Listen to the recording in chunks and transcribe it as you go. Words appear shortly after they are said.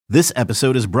This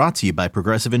episode is brought to you by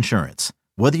Progressive Insurance.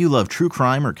 Whether you love true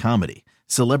crime or comedy,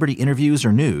 celebrity interviews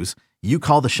or news, you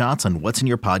call the shots on what's in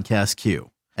your podcast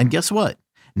queue. And guess what?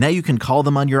 Now you can call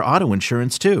them on your auto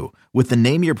insurance too with the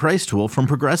Name Your Price tool from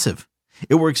Progressive.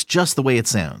 It works just the way it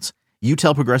sounds. You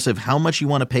tell Progressive how much you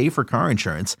want to pay for car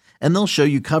insurance, and they'll show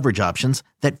you coverage options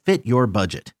that fit your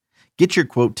budget. Get your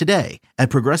quote today at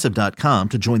Progressive.com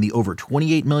to join the over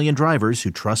 28 million drivers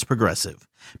who trust Progressive.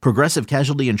 Progressive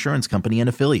Casualty Insurance Company and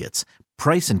Affiliates.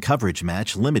 Price and coverage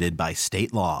match limited by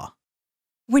state law.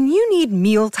 When you need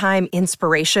mealtime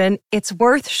inspiration, it's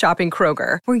worth shopping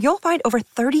Kroger, where you'll find over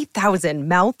 30,000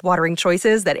 mouth-watering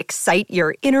choices that excite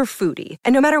your inner foodie.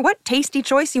 And no matter what tasty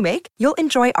choice you make, you'll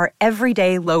enjoy our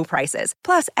everyday low prices,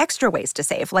 plus extra ways to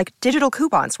save, like digital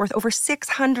coupons worth over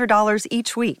 $600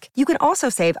 each week. You can also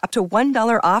save up to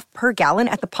 $1 off per gallon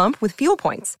at the pump with fuel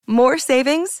points. More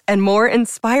savings and more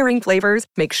inspiring flavors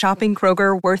make shopping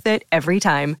Kroger worth it every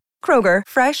time. Kroger,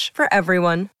 fresh for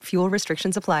everyone. Fuel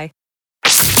restrictions apply.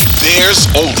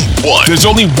 There's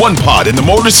only one pod in the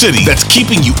Motor City that's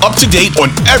keeping you up to date on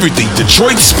everything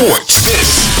Detroit sports.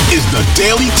 This is The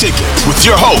Daily Ticket with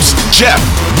your host, Jeff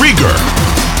Rieger.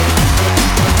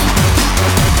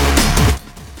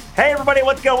 Hey everybody,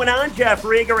 what's going on? Jeff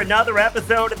Rieger, another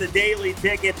episode of The Daily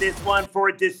Ticket. This one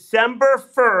for December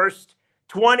 1st,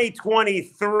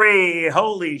 2023.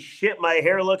 Holy shit, my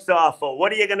hair looks awful.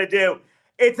 What are you going to do?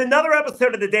 It's another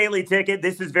episode of The Daily Ticket.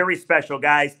 This is very special,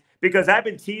 guys, because I've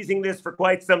been teasing this for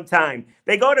quite some time.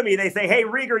 They go to me, they say, hey,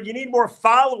 Rieger, you need more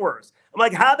followers. I'm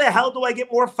like, how the hell do I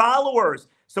get more followers?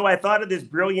 So I thought of this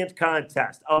brilliant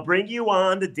contest. I'll bring you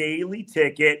on The Daily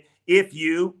Ticket if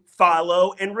you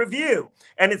follow and review.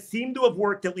 And it seemed to have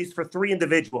worked at least for 3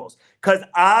 individuals, because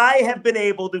I have been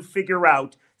able to figure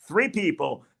out 3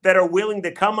 people that are willing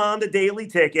to come on The Daily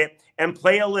Ticket and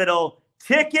play a little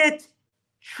ticket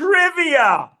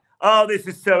trivia. Oh, this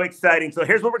is so exciting. So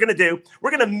here's what we're going to do. We're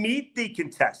going to meet the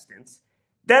contestants.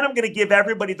 Then I'm going to give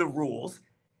everybody the rules.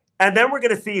 And then we're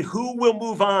going to see who will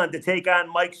move on to take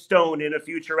on Mike Stone in a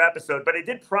future episode. But I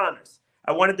did promise.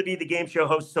 I wanted to be the game show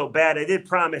host so bad. I did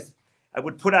promise I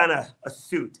would put on a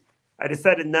suit. I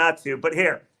decided not to. But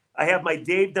here, I have my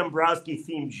Dave Dombrowski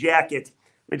themed jacket.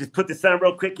 Let me just put this on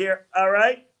real quick here. All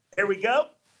right. Here we go.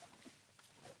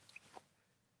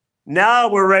 Now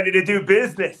we're ready to do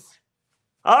business.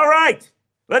 All right,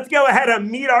 let's go ahead and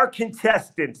meet our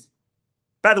contestants.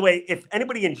 By the way, if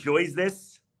anybody enjoys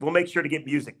this, we'll make sure to get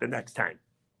music the next time.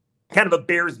 Kind of a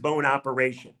Bears bone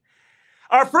operation.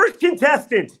 Our first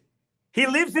contestant, he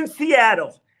lives in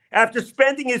Seattle after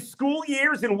spending his school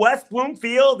years in West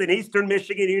Bloomfield and Eastern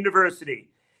Michigan University.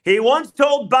 He once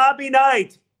told Bobby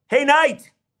Knight, hey,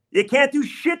 Knight, you can't do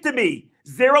shit to me.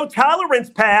 Zero tolerance,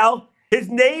 pal. His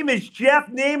name is Jeff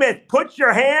Nemeth. Put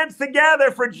your hands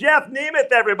together for Jeff Nemeth,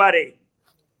 everybody.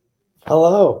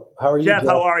 Hello. How are you, Jeff?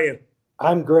 How are you?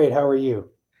 I'm great. How are you?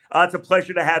 It's a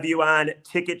pleasure to have you on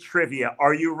Ticket Trivia.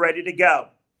 Are you ready to go?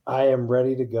 I am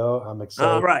ready to go. I'm excited.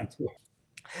 All right.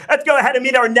 Let's go ahead and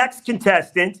meet our next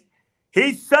contestant.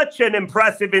 He's such an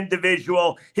impressive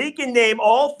individual. He can name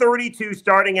all 32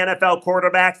 starting NFL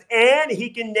quarterbacks, and he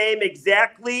can name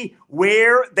exactly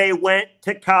where they went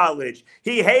to college.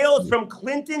 He hails from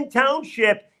Clinton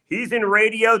Township. He's in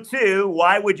radio too.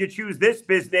 Why would you choose this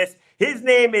business? His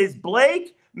name is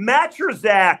Blake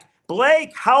Matrazak.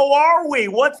 Blake, how are we?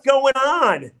 What's going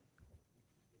on?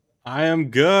 I am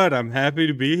good. I'm happy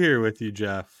to be here with you,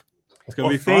 Jeff. It's going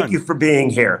to be fun. Thank you for being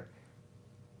here.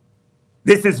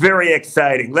 This is very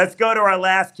exciting. Let's go to our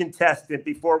last contestant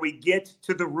before we get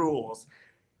to the rules.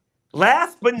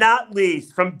 Last but not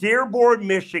least, from Dearborn,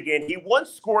 Michigan, he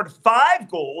once scored 5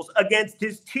 goals against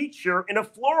his teacher in a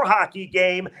floor hockey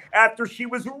game after she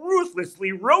was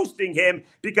ruthlessly roasting him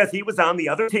because he was on the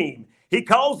other team. He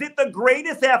calls it the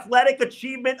greatest athletic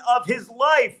achievement of his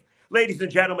life. Ladies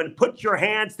and gentlemen, put your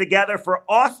hands together for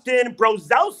Austin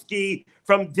Brozowski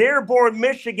from Dearborn,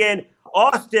 Michigan.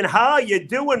 Austin, how you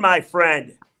doing, my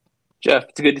friend? Jeff,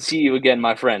 it's good to see you again,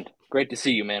 my friend. Great to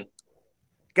see you, man.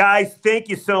 Guys, thank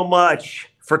you so much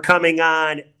for coming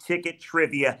on Ticket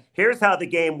Trivia. Here's how the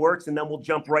game works, and then we'll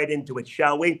jump right into it,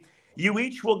 shall we? You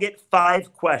each will get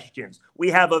 5 questions. We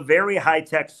have a very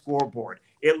high-tech scoreboard.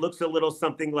 It looks a little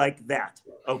something like that,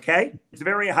 okay? It's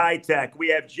very high-tech. We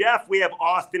have Jeff, we have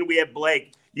Austin, we have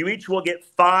Blake. You each will get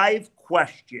 5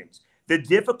 questions. The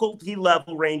difficulty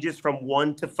level ranges from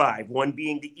 1 to 5, 1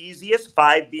 being the easiest,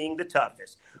 5 being the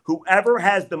toughest. Whoever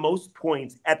has the most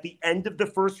points at the end of the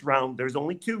first round, there's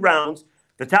only 2 rounds,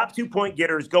 the top 2 point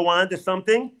getters go on to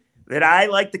something that I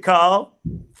like to call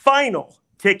Final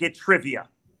Ticket Trivia.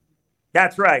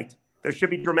 That's right. There should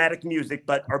be dramatic music,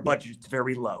 but our budget's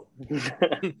very low.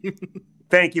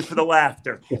 Thank you for the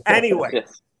laughter. Anyway,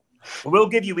 Yes. we'll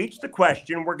give you each the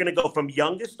question. We're going to go from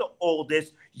youngest to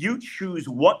oldest. You choose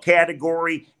what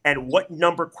category and what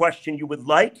number question you would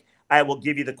like. I will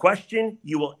give you the question.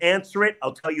 You will answer it.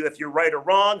 I'll tell you if you're right or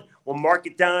wrong. We'll mark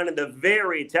it down in the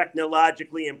very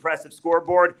technologically impressive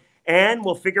scoreboard, and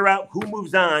we'll figure out who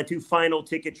moves on to final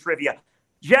ticket trivia.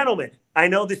 Gentlemen, I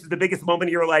know this is the biggest moment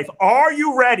of your life. Are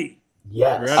you ready?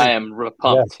 Yes. Ready. I am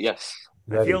pumped. Yes.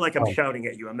 I feel like I'm shouting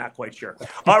at you. I'm not quite sure.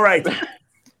 All right.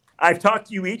 I've talked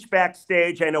to you each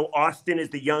backstage. I know Austin is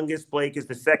the youngest. Blake is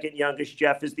the second youngest.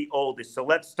 Jeff is the oldest. So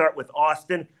let's start with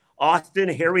Austin. Austin,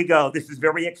 here we go. This is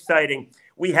very exciting.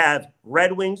 We have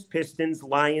Red Wings, Pistons,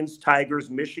 Lions,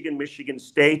 Tigers, Michigan, Michigan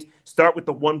State. Start with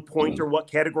the 1-pointer. What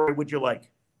category would you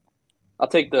like? I'll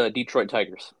take the Detroit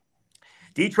Tigers.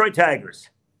 Detroit Tigers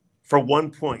for 1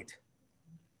 point.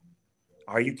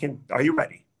 Are you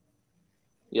ready?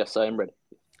 Yes, I am ready.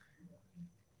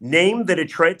 Name the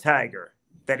Detroit Tiger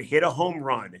that hit a home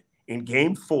run in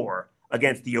Game 4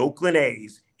 against the Oakland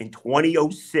A's in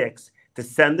 2006 to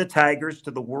send the Tigers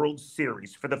to the World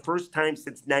Series for the first time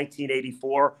since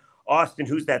 1984. Austin,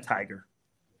 who's that Tiger?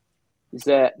 Is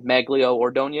that Maglio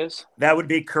Ordonez? That would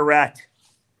be correct.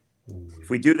 If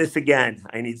we do this again,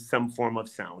 I need some form of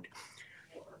sound.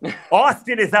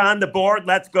 Austin is on the board.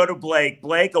 Let's go to Blake.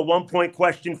 Blake, a 1-point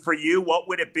question for you. What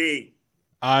would it be?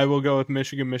 I will go with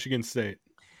Michigan, Michigan State.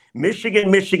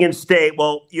 Michigan, Michigan State.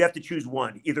 Well, you have to choose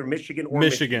one, either Michigan or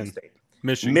Michigan State.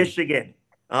 Michigan.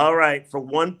 All right, for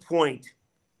 1 point.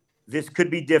 This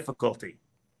could be difficulty,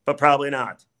 but probably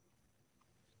not.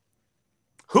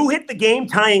 Who hit the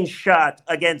game-tying shot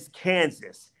against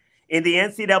Kansas in the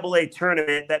NCAA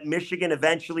tournament that Michigan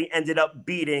eventually ended up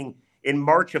beating in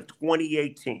March of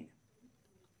 2018?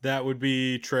 That would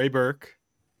be Trey Burke.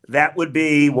 That would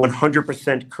be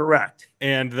 100% correct.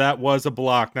 And that was a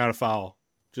block, not a foul,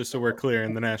 just so we're clear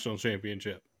in the national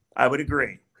championship. I would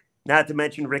agree. Not to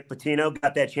mention Rick Pitino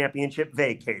got that championship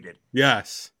vacated.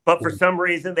 Yes. But for some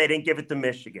reason, they didn't give it to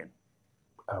Michigan.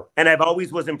 Oh. And I've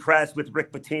always was impressed with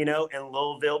Rick Pitino and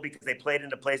Louisville because they played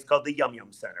in a place called the Yum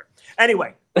Yum Center.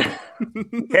 Anyway,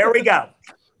 here we go.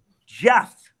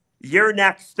 Jeff, you're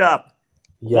next up.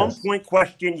 Yes. 1-point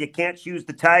question. You can't choose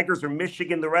the Tigers or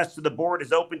Michigan. The rest of the board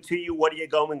is open to you. What are you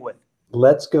going with?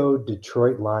 Let's go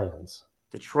Detroit Lions.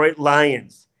 Detroit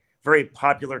Lions. Very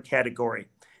popular category.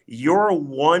 Your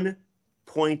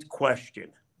 1-point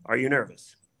question. Are you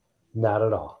nervous? Not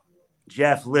at all.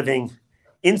 Jeff, living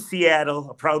in Seattle,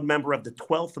 a proud member of the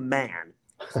 12th Man,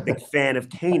 a big fan of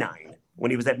K9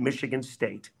 when he was at Michigan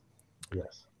State.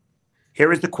 Yes.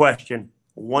 Here is the question.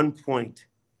 1 point.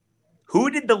 Who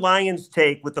did the Lions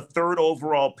take with the 3rd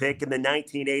overall pick in the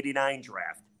 1989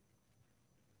 draft?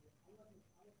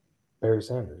 Barry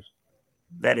Sanders.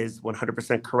 That is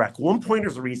 100% correct.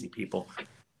 1-pointers are easy, people.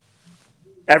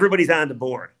 Everybody's on the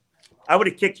board. I would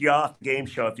have kicked you off the game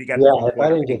show if you got the 1 if I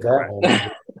didn't get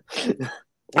that one.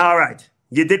 All right.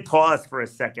 You did pause for a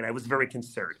second. I was very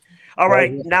concerned. All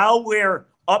right. Now we're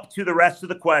up to the rest of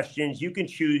the questions. You can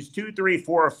choose 2, 3,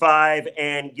 4, or 5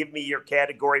 and give me your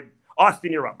category.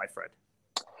 Austin, you're up, my friend.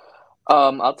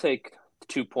 I'll take the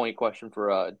 2-point question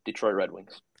for Detroit Red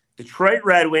Wings. Detroit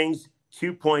Red Wings,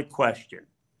 2-point question.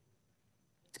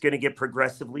 It's going to get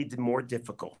progressively more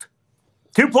difficult.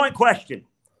 2-point question.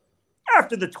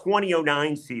 After the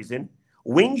 2009 season,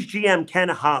 Wings GM Ken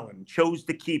Holland chose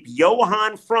to keep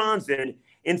Johan Franzen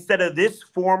instead of this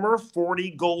former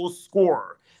 40-goal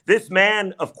scorer. This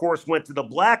man, of course, went to the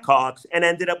Blackhawks and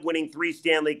ended up winning 3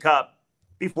 Stanley Cup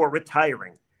before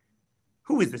retiring.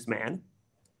 Who is this man?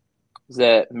 Is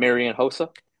that Marian Hossa?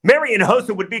 Marian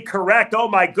Hossa would be correct. Oh,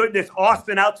 my goodness.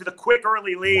 Austin out to the quick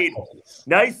early lead.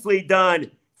 Nicely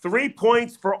done. 3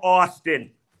 points for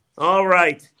Austin. All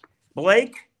right.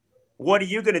 Blake, what are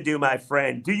you going to do, my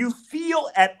friend? Do you feel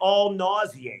at all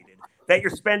nauseated that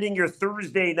you're spending your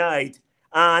Thursday night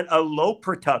on a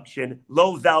low-production,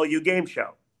 low-value game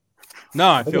show?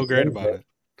 No, I feel great about it.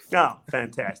 Oh,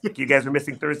 fantastic. You guys are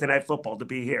missing Thursday Night Football to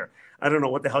be here. I don't know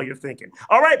what the hell you're thinking.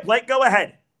 All right, Blake, go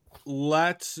ahead.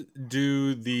 Let's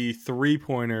do the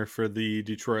 3-pointer for the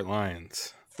Detroit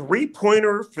Lions.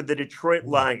 3-pointer for the Detroit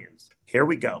Lions. Here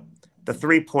we go. The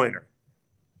 3-pointer.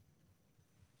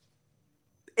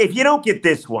 If you don't get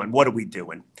this one, what are we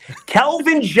doing?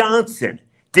 Calvin Johnson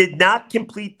did not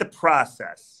complete the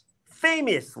process,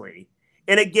 famously,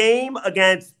 in a game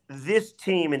against this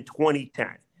team in 2010.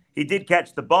 He did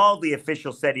catch the ball. The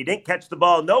official said he didn't catch the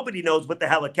ball. Nobody knows what the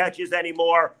hell a catch is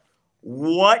anymore.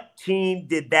 What team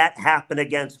did that happen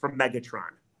against from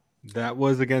Megatron? That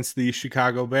was against the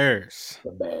Chicago Bears.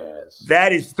 The Bears.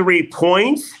 That is 3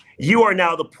 points. You are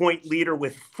now the point leader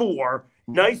with 4.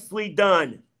 Nicely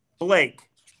done, Blake.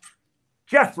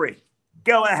 Jeffrey,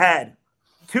 go ahead.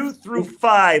 2 through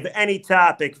 5, any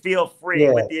topic, feel free,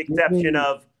 with the exception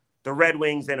of the Red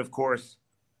Wings and, of course,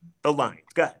 the Lions.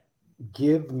 Go ahead.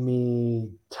 Give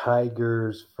me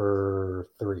Tigers for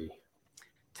 3.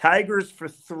 Tigers for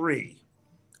 3.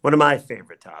 One of my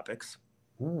favorite topics.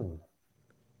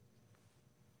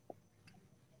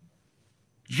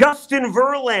 Justin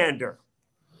Verlander,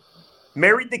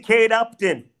 married to Kate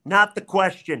Upton, not the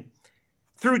question.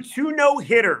 Threw 2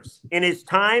 no-hitters in his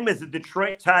time as a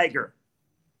Detroit Tiger.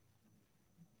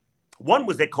 One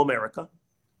was at Comerica.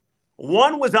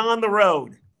 One was on the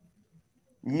road.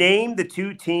 Name the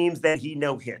 2 teams that he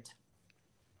no-hit.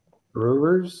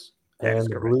 Brewers That's and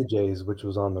the correct. Blue Jays, which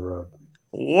was on the road.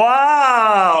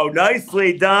 Wow,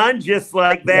 nicely done. Just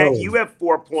like that, you have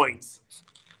 4 points.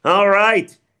 All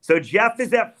right. So Jeff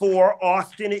is at 4,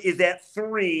 Austin is at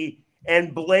 3,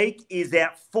 and Blake is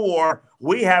at 4.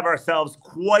 We have ourselves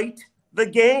quite the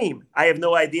game. I have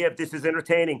no idea if this is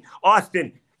entertaining.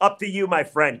 Austin, up to you, my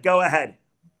friend. Go ahead.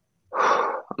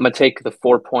 I'm going to take the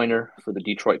 4-pointer for the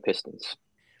Detroit Pistons.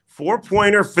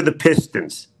 4-pointer for the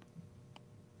Pistons.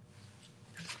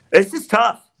 This is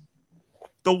tough.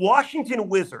 The Washington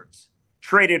Wizards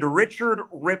traded Richard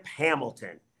Rip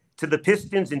Hamilton to the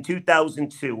Pistons in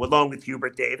 2002, along with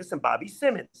Hubert Davis and Bobby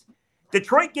Simmons.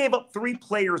 Detroit gave up 3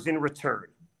 players in return.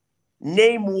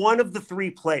 Name one of the 3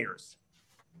 players.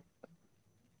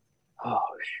 Oh,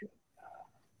 shit.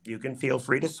 You can feel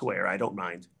free to swear. I don't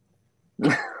mind.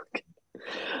 I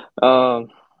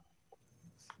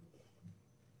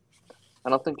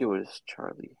don't think it was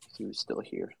Charlie. He was still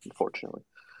here, unfortunately.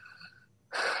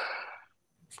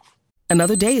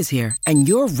 Another day is here, and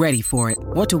you're ready for it.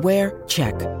 What to wear?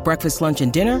 Check. Breakfast, lunch,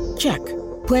 and dinner? Check.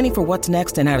 Planning for what's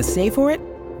next and how to save for it?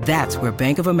 That's where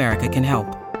Bank of America can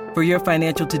help. For your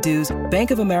financial to-dos,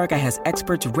 Bank of America has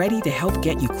experts ready to help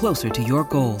get you closer to your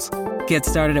goals. Get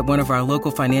started at one of our local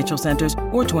financial centers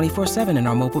or 24/7 in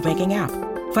our mobile banking app.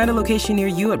 Find a location near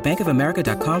you at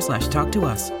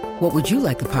bankofamerica.com/talktous. What would you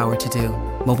like the power to do?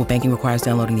 Mobile banking requires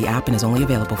downloading the app and is only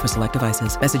available for select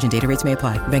devices. Message and data rates may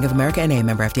apply. Bank of America NA,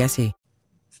 member FDIC.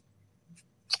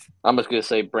 I'm just going to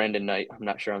say Brandon Knight. I'm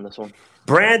not sure on this one.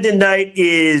 Brandon Knight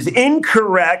is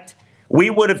incorrect.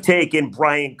 We would have taken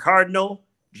Brian Cardinal,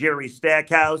 Jerry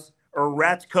Stackhouse, or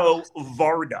Ratko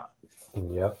Varda.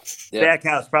 Yep.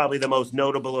 Stackhouse, probably the most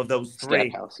notable of those 3.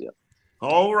 Stackhouse, yep.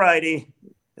 All righty.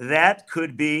 That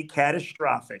could be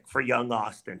catastrophic for young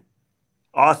Austin.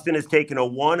 Austin has taken a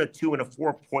 1, a 2, and a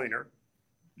 4-pointer.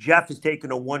 Jeff has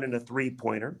taken a 1 and a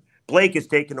 3-pointer. Blake has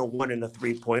taken a 1 and a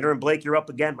 3-pointer. And Blake, you're up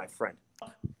again, my friend.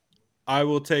 I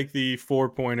will take the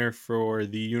 4-pointer for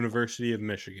the University of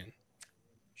Michigan.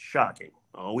 Shocking.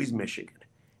 Always Michigan.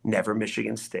 Never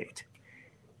Michigan State.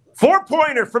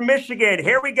 4-pointer for Michigan.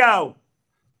 Here we go.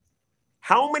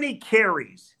 How many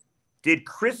carries did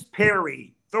Chris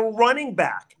Perry, the running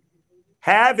back,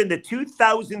 have in the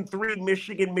 2003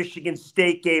 Michigan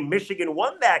State game? Michigan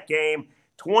won that game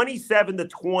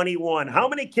 27-21. How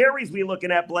many carries we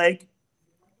looking at, Blake?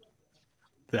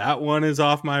 That one is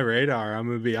off my radar. I'm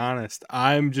going to be honest.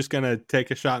 I'm just going to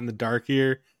take a shot in the dark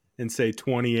here and say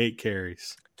 28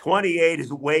 carries. 28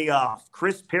 is way off.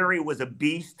 Chris Perry was a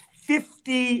beast.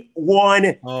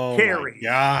 51 carries. My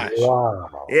gosh.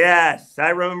 Wow. Yes, I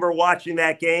remember watching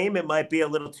that game. It might be a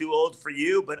little too old for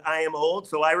you, but I am old,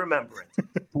 so I remember it.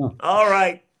 All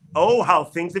right. Oh, how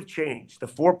things have changed. The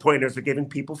 4-pointers are giving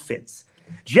people fits.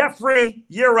 Jeffrey,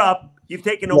 you're up. You've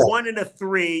taken a 1 and a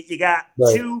 3. You got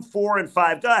 2, 4, and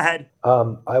 5. Go ahead.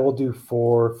 I will do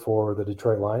 4 for the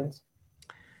Detroit Lions.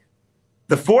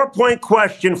 The 4-point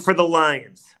question for the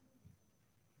Lions.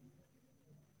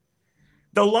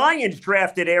 The Lions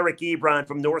drafted Eric Ebron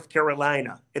from North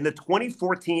Carolina in the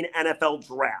 2014 NFL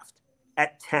Draft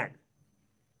at 10.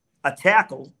 A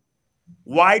tackle,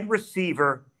 wide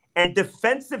receiver, and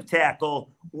defensive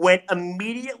tackle went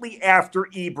immediately after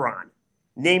Ebron.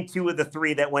 Name 2 of the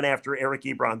 3 that went after Eric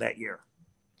Ebron that year.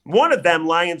 One of them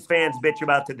Lions fans bitch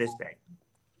about to this day.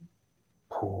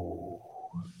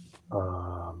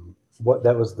 What?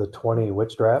 That was the 20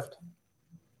 which draft?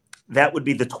 That would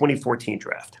be the 2014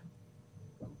 draft.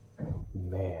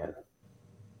 Man.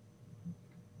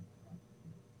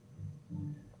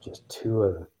 Just 2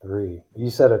 of the 3. You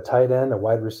said a tight end, a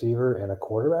wide receiver, and a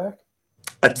quarterback?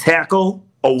 A tackle,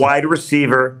 a wide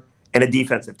receiver, and a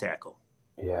defensive tackle.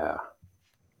 Yeah.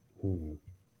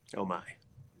 Oh, my.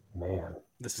 Man.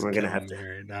 We're going to have to.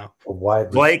 Right now. A wide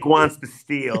Blake wants to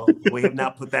steal. We have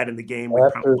not put that in the game. We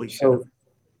probably should have.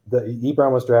 The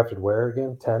Ebron was drafted where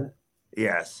again? 10?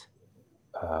 Yes.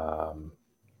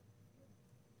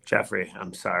 Jeffrey,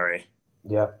 I'm sorry.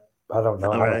 Yeah, I don't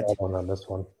know. All I right. don't have one on this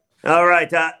one. All right,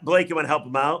 Blake, you want to help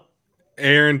him out?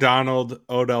 Aaron Donald,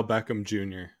 Odell Beckham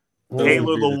Jr. Those Taylor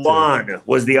would be the two. Lewan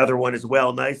was the other one as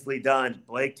well. Nicely done.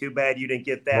 Blake, too bad you didn't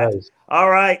get that. Nice. All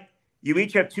right. You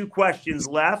each have 2 questions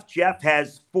left. Jeff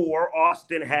has 4.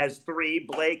 Austin has 3.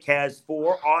 Blake has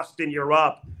 4. Austin, you're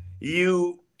up.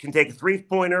 You can take a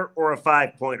 3-pointer or a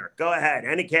 5-pointer. Go ahead.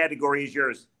 Any category is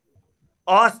yours.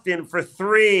 Austin for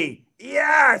 3.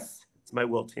 Yes. It's my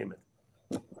Will Tiemann.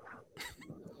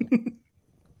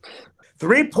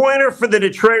 3-pointer for the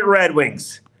Detroit Red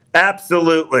Wings.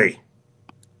 Absolutely.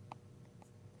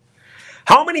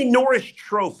 How many Norris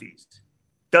trophies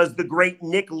does the great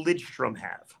Nick Lidstrom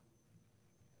have?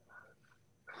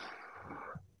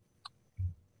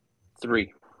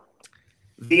 3.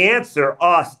 The answer,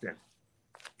 Austin,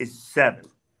 is 7.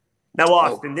 Now,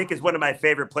 Austin, Nick is one of my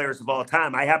favorite players of all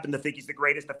time. I happen to think he's the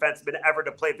greatest defenseman ever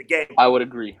to play the game. I would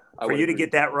agree. For you to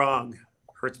get that wrong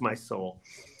hurts my soul.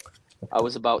 I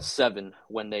was about 7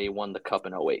 when they won the cup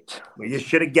in 08. Well, you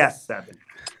should have guessed 7.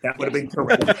 That would have been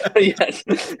correct. Yes.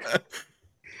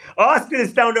 Austin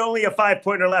is down to only a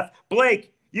 5-pointer left.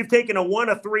 Blake, you've taken a 1,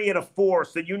 a 3, and a 4,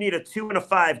 so you need a 2 and a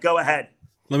 5. Go ahead.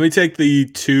 Let me take the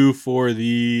 2 for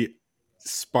the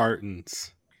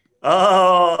Spartans.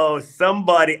 Oh,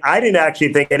 somebody. I didn't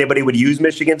actually think anybody would use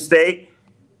Michigan State.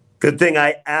 Good thing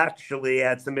I actually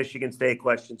had some Michigan State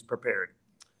questions prepared.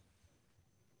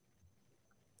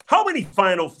 How many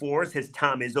Final Fours has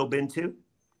Tom Izzo been to?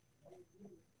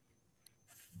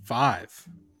 5.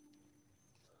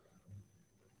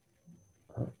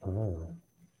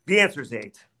 The answer is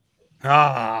 8.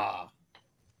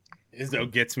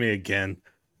 Izzo gets me again.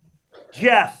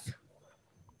 Jeff.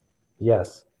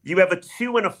 Yes. You have a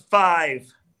 2 and a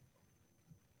 5.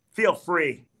 Feel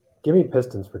free. Give me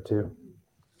Pistons for 2.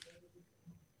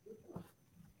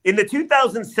 In the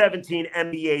 2017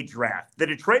 NBA draft, the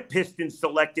Detroit Pistons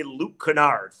selected Luke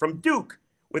Kennard from Duke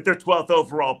with their 12th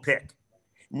overall pick.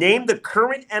 Name the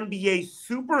current NBA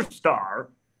superstar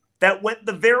that went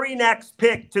the very next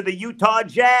pick to the Utah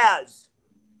Jazz.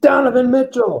 Donovan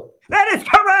Mitchell. That is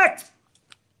correct.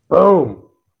 Boom.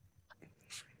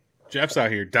 Jeff's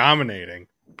out here dominating.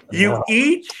 You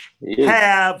each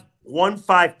have 1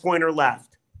 5-pointer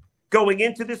left. Going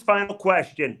into this final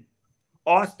question,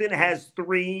 Austin has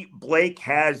 3, Blake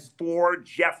has 4,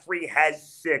 Jeffrey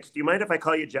has 6. Do you mind if I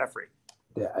call you Jeffrey?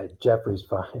 Yeah, Jeffrey's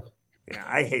fine. Yeah,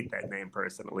 I hate that name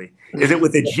personally. Is it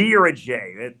with a G or a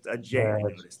J? It's a J. Yeah, I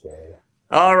noticed. J.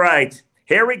 All right,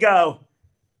 here we go.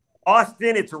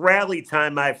 Austin, it's rally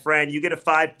time, my friend. You get a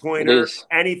 5-pointer.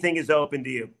 Anything is open to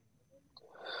you.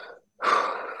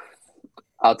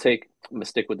 I'm going to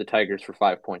stick with the Tigers for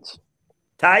 5 points.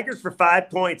 Tigers for 5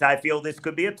 points. I feel this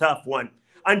could be a tough one.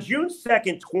 On June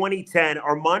 2nd, 2010,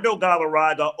 Armando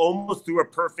Galarraga almost threw a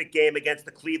perfect game against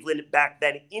the Cleveland back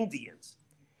then Indians.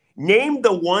 Name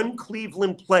the one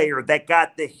Cleveland player that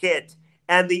got the hit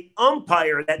and the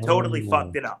umpire that totally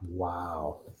fucked it up.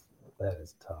 Wow. That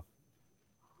is tough.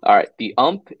 All right. The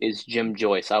ump is Jim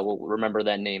Joyce. I will remember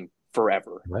that name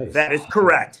forever. Nice. That is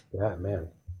correct. Yeah, man.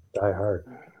 Die hard.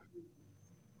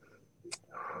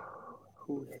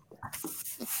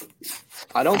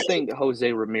 I don't think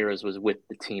Jose Ramirez was with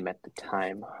the team at the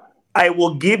time. I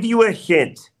will give you a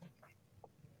hint.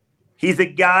 He's a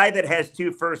guy that has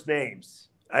 2 first names.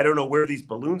 I don't know where these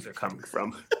balloons are coming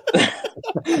from.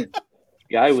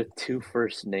 Guy with 2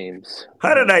 first names.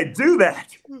 How did I do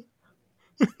that?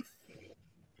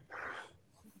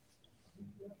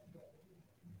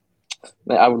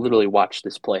 I would literally watch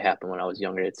this play happen when I was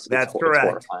younger. That's correct.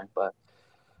 It's horrifying, but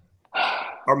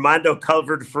Armando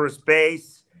covered first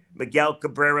base. Miguel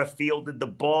Cabrera fielded the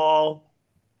ball.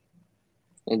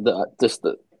 And it's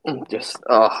a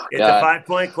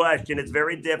 5-point question. It's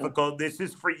very difficult. This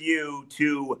is for you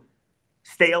to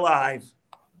stay alive.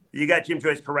 You got Jim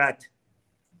Joyce correct.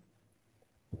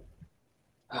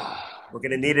 We're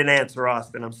going to need an answer,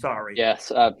 Austin. I'm sorry.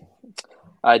 Yes. I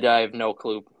have no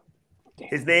clue.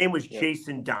 His name was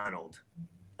Jason Donald.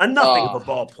 Nothing of a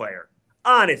ball player.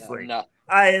 Honestly.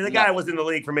 The guy was in the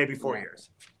league for maybe 4 years.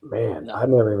 Man, I've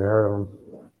never even heard of him.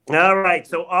 All right,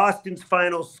 so Austin's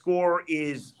final score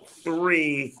is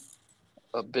 3.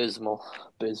 Abysmal.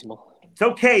 It's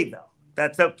okay, though.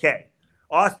 That's okay.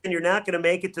 Austin, you're not going to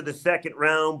make it to the second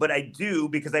round, but I do,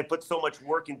 because I put so much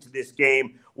work into this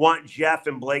game, want Jeff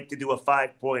and Blake to do a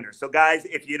 5-pointer. So, guys,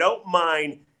 if you don't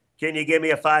mind, can you give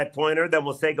me a 5-pointer? Then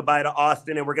we'll say goodbye to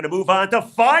Austin, and we're going to move on to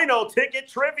final ticket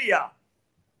trivia.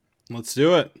 Let's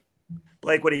do it.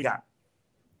 Blake, what do you got?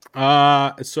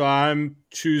 So I'm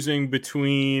choosing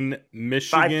between 5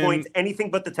 Michigan. points, anything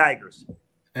but the Tigers.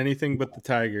 Anything but the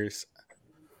Tigers.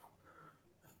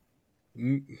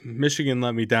 Michigan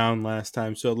let me down last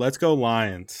time, so let's go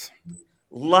Lions.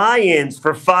 Lions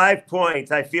for 5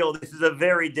 points. I feel this is a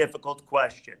very difficult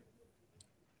question.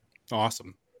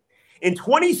 Awesome. In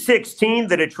 2016,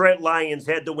 the Detroit Lions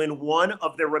had to win one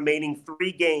of their remaining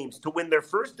 3 games to win their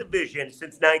first division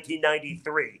since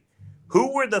 1993.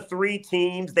 Who were the 3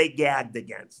 teams they gagged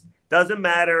against? Doesn't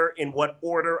matter in what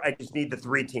order. I just need the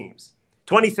 3 teams.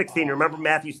 2016, remember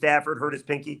Matthew Stafford hurt his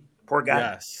pinky? Poor guy.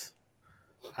 Yes.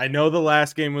 I know the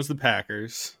last game was the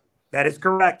Packers. That is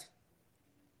correct.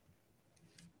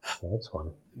 That's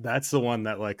funny. That's the one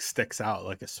that like sticks out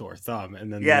like a sore thumb.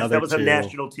 And then Yes, the other that was two, on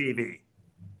national TV.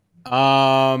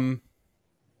 That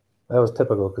was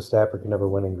typical because Stafford could never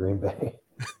win in Green Bay.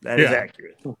 That is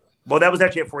accurate. Well, that was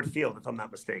actually at Ford Field, if I'm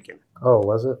not mistaken. Oh,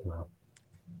 was it? No.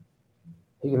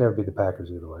 He can never beat the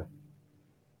Packers either way.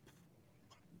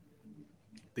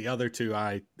 The other two,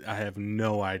 I have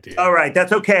no idea. All right,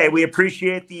 that's okay. We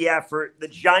appreciate the effort. The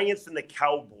Giants and the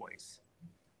Cowboys.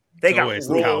 They got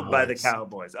rolled by the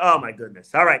Cowboys. Oh, my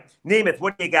goodness. All right, Nemeth,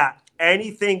 what do you got?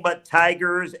 Anything but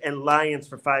Tigers and Lions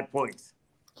for 5 points.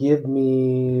 Give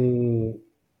me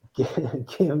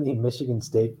Michigan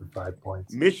State for 5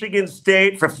 points. Michigan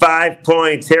State for 5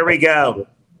 points. Here we go.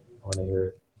 I want to hear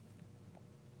it.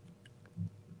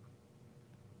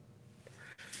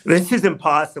 This is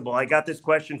impossible. I got this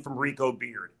question from Rico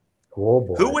Beard. Oh,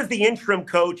 boy. Who was the interim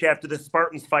coach after the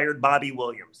Spartans fired Bobby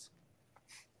Williams?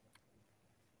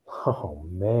 Oh,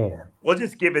 man. We'll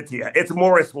just give it to you. It's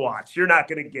Morris Watts. You're not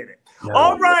going to get it. No.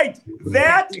 All right.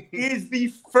 That is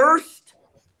the first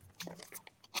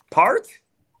part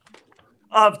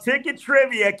of Ticket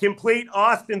Trivia complete.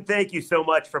 Austin, thank you so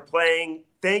much for playing.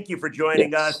 Thank you for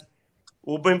joining us.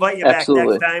 We'll invite you back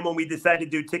next time when we decide to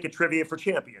do Ticket Trivia for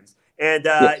Champions. And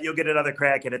you'll get another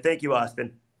crack at it. Thank you,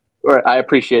 Austin. All right, I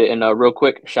appreciate it. And real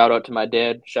quick, shout out to my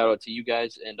dad. Shout out to you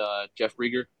guys. And Jeff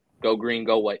Rieger, go green,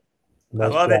 go white.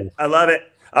 Nice I love it.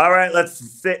 All right,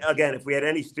 let's sit again. If we had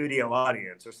any studio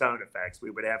audience or sound effects,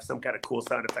 we would have some kind of cool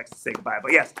sound effects to say goodbye.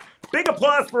 But yes, big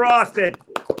applause for Austin.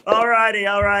 All righty.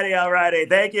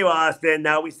 Thank you, Austin.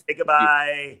 Now we say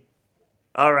goodbye.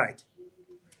 All right.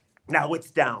 Now it's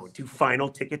down to final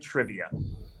ticket trivia.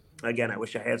 Again, I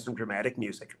wish I had some dramatic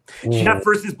music. Jeff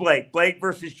versus Blake. Blake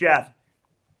versus Jeff.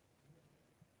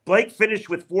 Blake finished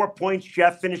with 4 points.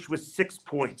 Jeff finished with 6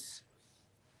 points.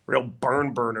 Real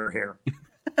burner here.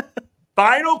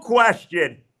 Final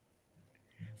question.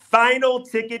 Final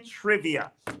ticket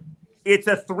trivia. It's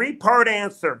a 3-part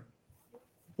answer.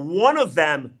 One of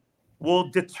them will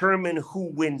determine who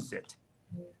wins it.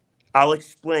 I'll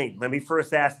explain. Let me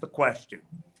first ask the question.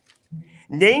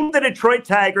 Name the Detroit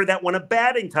Tiger that won a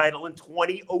batting title in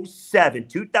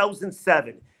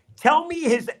 2007. Tell me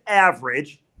his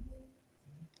average.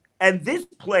 And this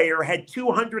player had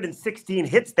 216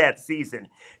 hits that season.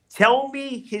 Tell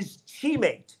me his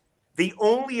teammate, the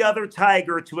only other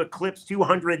Tiger to eclipse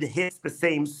 200 hits the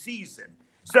same season.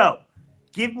 So,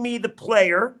 give me the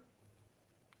player,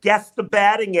 guess the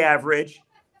batting average,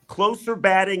 closer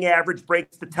batting average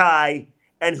breaks the tie,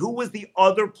 and who was the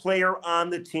other player on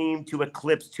the team to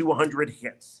eclipse 200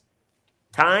 hits?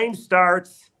 Time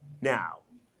starts now,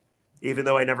 even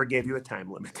though I never gave you a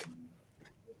time limit.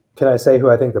 Can I say who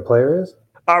I think the player is?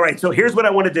 All right, so here's what I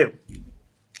want to do.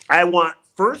 I want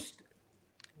first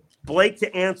Blake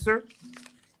to answer.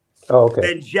 Oh, okay.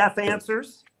 Then Jeff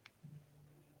answers.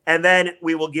 And then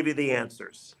we will give you the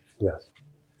answers. Yes.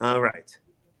 All right.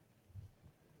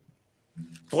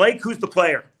 Blake, who's the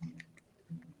player?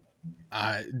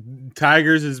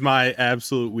 Tigers is my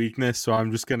absolute weakness, so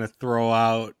I'm just going to throw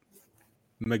out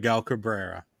Miguel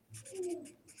Cabrera.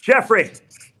 Jeffrey.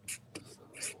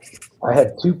 I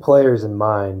had 2 players in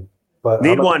mind, but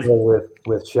Need I'm one. Go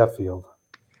with Sheffield.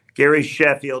 Gary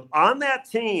Sheffield. On that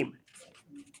team.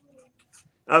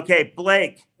 Okay,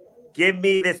 Blake, give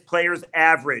me this player's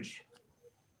average.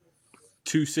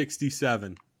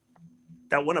 267.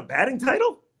 That won a batting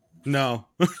title? No.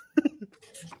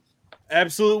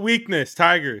 Absolute weakness,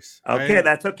 Tigers. Okay, right?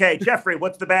 That's okay. Jeffrey,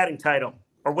 what's the batting title?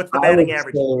 Or what's the batting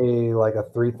average? Say like a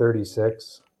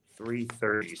 336.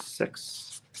 336.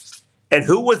 And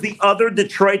who was the other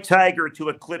Detroit Tiger to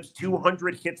eclipse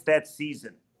 200 hits that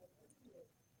season?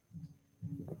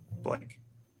 Blake.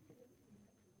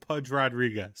 Pudge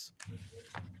Rodriguez.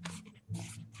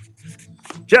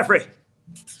 Jeffrey.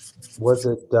 Was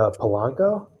it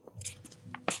Polanco?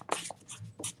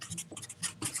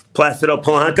 Placido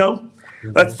Polanco?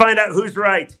 Mm-hmm. Let's find out who's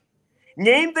right.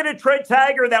 Name the Detroit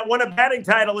Tiger that won a batting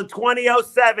title in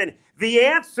 2007. The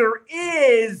answer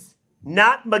is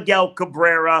not Miguel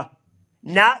Cabrera,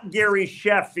 not Gary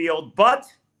Sheffield, but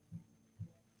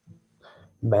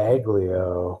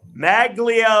Maglio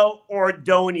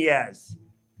Ordonez.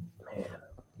 Man.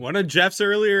 One of Jeff's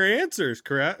earlier answers,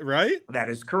 correct? Right? That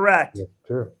is correct. Yeah,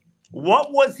 true.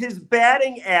 What was his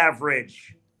batting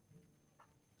average?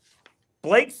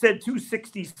 Blake said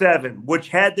 267, which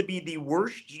had to be the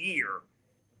worst year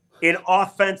in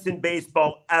offense in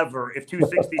baseball ever if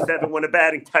 267 won a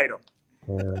batting title.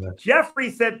 Yeah. Jeffrey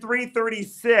said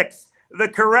 336. The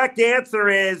correct answer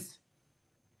is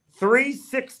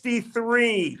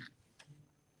 363.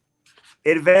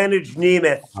 Advantage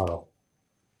Nemeth. Oh.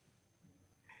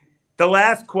 The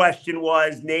last question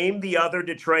was, name the other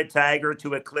Detroit Tiger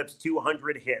to eclipse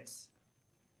 200 hits.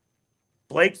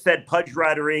 Blake said Pudge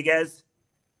Rodriguez.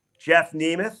 Jeff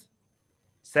Nemeth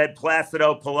said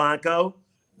Placido Polanco.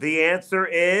 The answer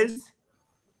is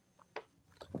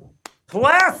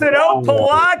Placido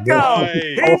Polanco. Nice.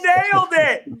 He nailed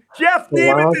it. Jeff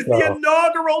Nemeth is the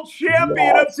inaugural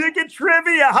champion of Ticket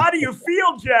Trivia. How do you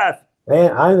feel, Jeff?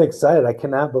 Man, I'm excited. I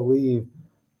cannot believe.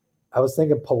 I was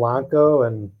thinking Polanco,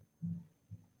 and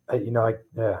I don't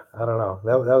know.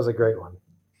 That was a great one.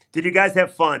 Did you guys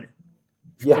have fun?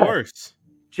 Of course.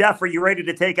 Jeff, are you ready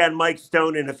to take on Mike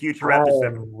Stone in a future I episode?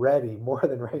 am ready, more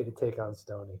than ready to take on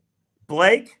Stoney.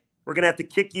 Blake, we're going to have to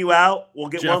kick you out. We'll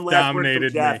get Jeff one last word from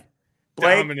Jeff.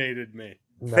 Blake, dominated me.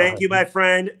 Thank you, my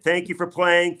friend. Thank you for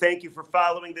playing. Thank you for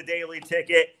following the Daily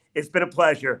Ticket. It's been a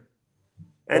pleasure.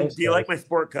 And Thanks, do you guys. like my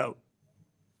sport coat?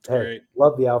 Hey, Great.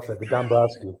 love the outfit, the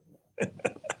Dombrowski.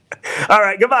 All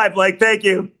right. Goodbye, Blake. Thank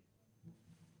you.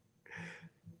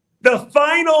 The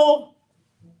final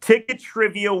Ticket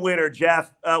Trivia winner,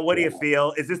 Jeff. What do you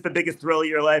feel? Is this the biggest thrill of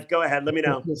your life? Go ahead. Let me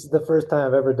know. This is the first time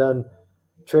I've ever done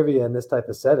trivia in this type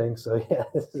of setting. So, yeah,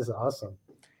 this is awesome.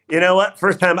 You know what?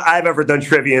 First time I've ever done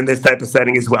trivia in this type of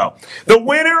setting as well. The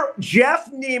winner, Jeff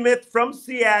Nemeth from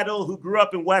Seattle, who grew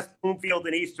up in West Bloomfield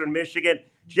in Eastern Michigan.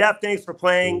 Jeff, thanks for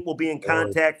playing. We'll be in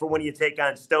contact for when you take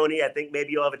on Stoney. I think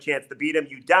maybe you'll have a chance to beat him.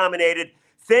 You dominated.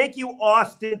 Thank you,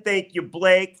 Austin. Thank you,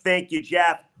 Blake. Thank you,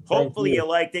 Jeff. Hopefully you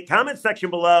liked it. Comment section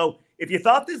below. If you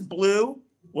thought this blew,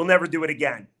 we'll never do it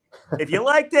again. If you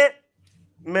liked it,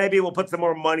 maybe we'll put some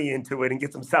more money into it and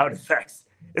get some sound effects.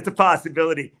 It's a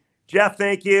possibility. Jeff,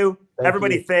 thank you.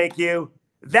 Everybody, thank you.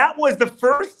 That was the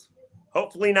first,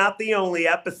 hopefully not the only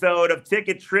episode of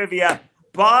Ticket Trivia.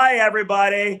 Bye,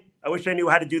 everybody. I wish I knew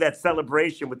how to do that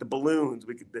celebration with the balloons.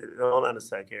 We could hold on a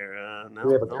sec here. No, Do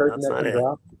we have a curtain that can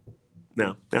drop?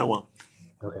 No, that won't.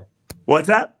 Okay. What's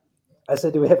that? I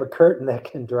said, do we have a curtain that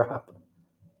can drop?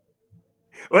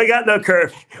 We got no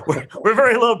curve. We're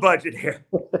very low budget here.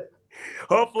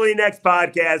 Hopefully next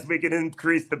podcast we can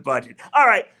increase the budget. All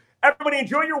right. Everybody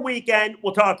enjoy your weekend.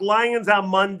 We'll talk Lions on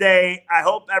Monday. I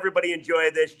hope everybody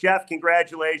enjoyed this. Jeff,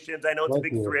 congratulations. I know it's a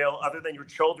big thrill. Other than your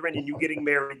children and you getting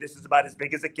married, this is about as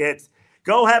big as it gets.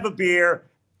 Go have a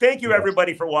beer. Thank you,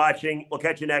 everybody, for watching. We'll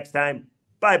catch you next time.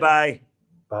 Bye-bye.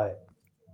 Bye.